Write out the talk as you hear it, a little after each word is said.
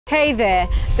Hey there,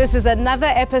 this is another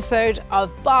episode of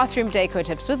Bathroom Decor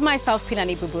Tips with myself,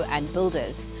 Pilani Bubu, and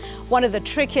builders. One of the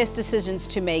trickiest decisions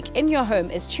to make in your home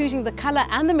is choosing the color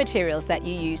and the materials that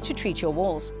you use to treat your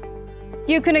walls.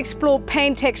 You can explore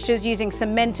paint textures using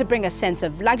cement to bring a sense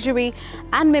of luxury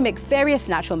and mimic various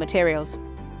natural materials.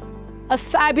 A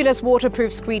fabulous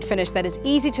waterproof screed finish that is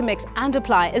easy to mix and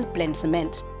apply is blend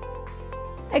cement.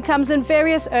 It comes in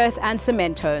various earth and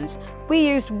cement tones. We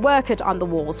used Work It on the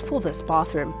walls for this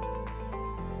bathroom.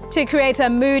 To create a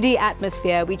moody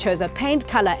atmosphere, we chose a paint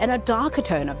color in a darker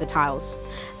tone of the tiles.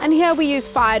 And here we use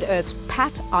Fired Earth's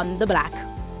Pat on the Black.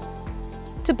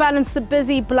 To balance the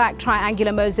busy black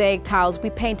triangular mosaic tiles, we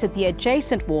painted the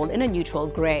adjacent wall in a neutral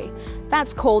grey.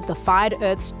 That's called the Fired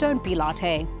Earth's Don't Be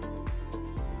Latte.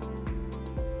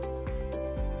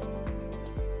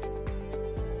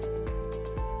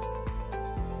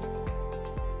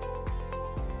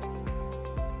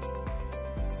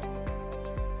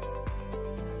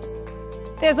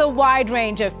 There's a wide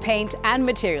range of paint and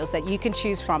materials that you can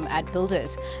choose from at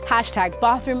Builders.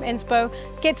 #BathroomInspo,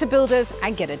 get to Builders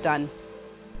and get it done.